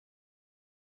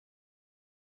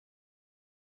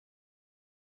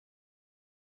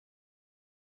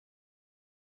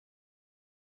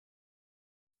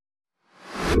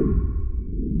The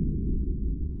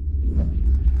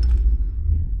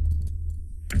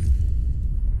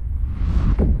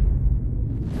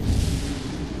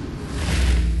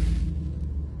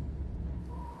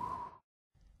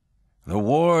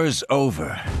war's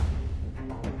over.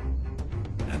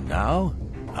 And now,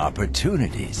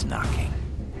 opportunity's knocking.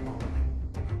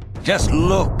 Just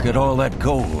look at all that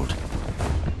gold.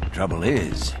 Trouble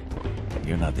is,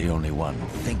 you're not the only one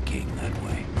thinking that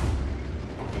way.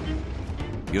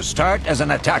 You start as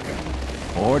an attacker,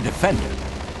 or defender.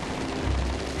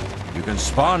 You can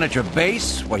spawn at your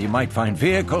base, where you might find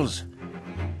vehicles,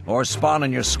 or spawn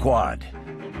in your squad.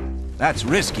 That's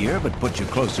riskier, but puts you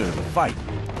closer to the fight.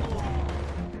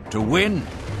 To win,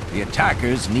 the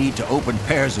attackers need to open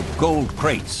pairs of gold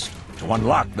crates to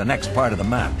unlock the next part of the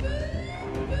map.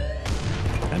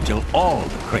 Until all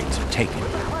the crates are taken.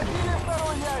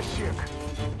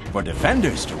 For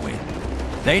defenders to win,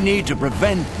 they need to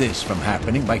prevent this from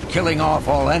happening by killing off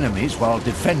all enemies while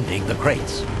defending the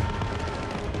crates.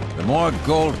 The more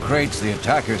gold crates the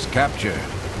attackers capture,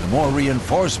 the more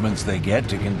reinforcements they get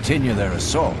to continue their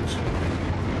assault.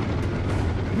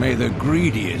 May the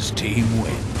greediest team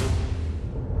win.